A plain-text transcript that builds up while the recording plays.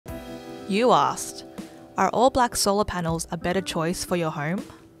You asked, are all black solar panels a better choice for your home?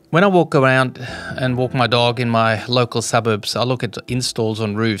 When I walk around and walk my dog in my local suburbs, I look at installs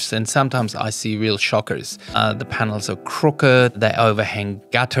on roofs and sometimes I see real shockers. The panels are crooked, they overhang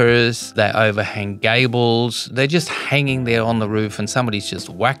gutters, they overhang gables. They're just hanging there on the roof and somebody's just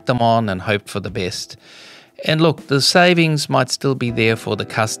whacked them on and hoped for the best. And look, the savings might still be there for the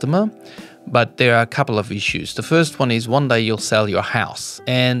customer, but there are a couple of issues. The first one is one day you'll sell your house,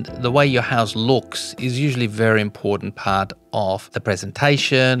 and the way your house looks is usually a very important part of the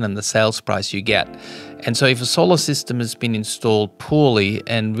presentation and the sales price you get. And so if a solar system has been installed poorly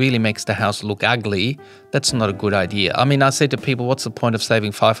and really makes the house look ugly, that's not a good idea. I mean, I say to people, what's the point of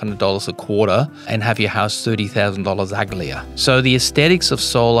saving $500 a quarter and have your house $30,000 uglier? So the aesthetics of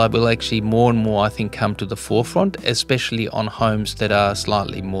solar will actually more and more, I think, come to the forefront, especially on homes that are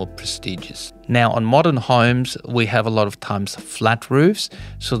slightly more prestigious. Now, on modern homes, we have a lot of times flat roofs,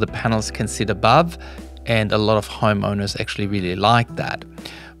 so the panels can sit above, and a lot of homeowners actually really like that.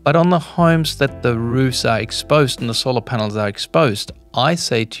 But on the homes that the roofs are exposed and the solar panels are exposed, I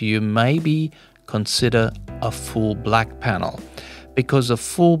say to you, maybe consider a full black panel, because a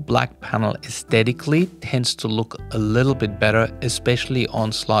full black panel aesthetically tends to look a little bit better, especially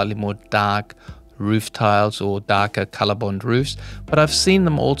on slightly more dark roof tiles or darker color bond roofs. But I've seen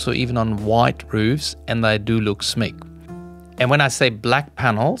them also even on white roofs, and they do look smick. And when I say black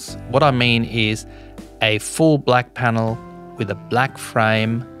panels, what I mean is a full black panel with a black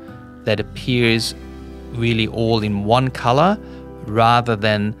frame that appears really all in one color, rather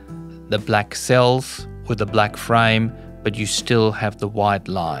than the black cells with the black frame, but you still have the white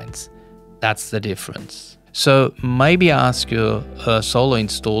lines. That's the difference. So maybe ask your solar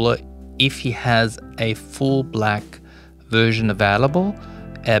installer if he has a full black version available,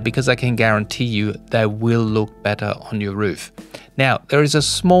 because I can guarantee you they will look better on your roof. Now, there is a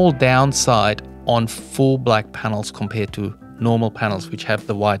small downside on full black panels compared to normal panels which have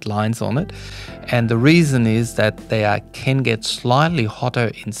the white lines on it, and the reason is that they can get slightly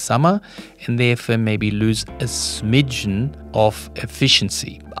hotter in summer and therefore maybe lose a smidgen of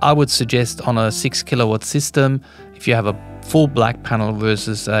efficiency. I would suggest on a 6 kilowatt system, if you have a full black panel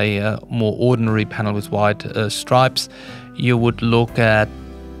versus a more ordinary panel with white stripes, you would look at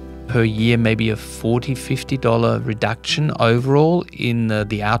per year maybe a $40-50 reduction overall in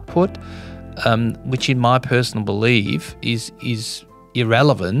the output. Which in my personal belief is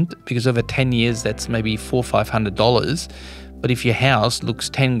irrelevant, because over 10 years that's maybe $400-500. But if your house looks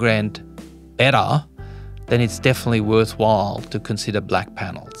 10 grand better, then it's definitely worthwhile to consider black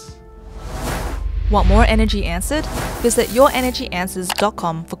panels. Want more energy answered? Visit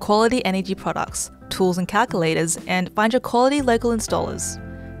YourEnergyAnswers.com for quality energy products, tools and calculators, and find your quality local installers.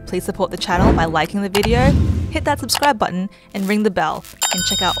 Please support the channel by liking the video, hit that subscribe button and ring the bell, and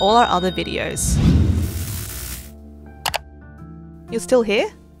check out all our other videos. You're still here?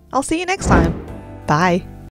 I'll see you next time. Bye.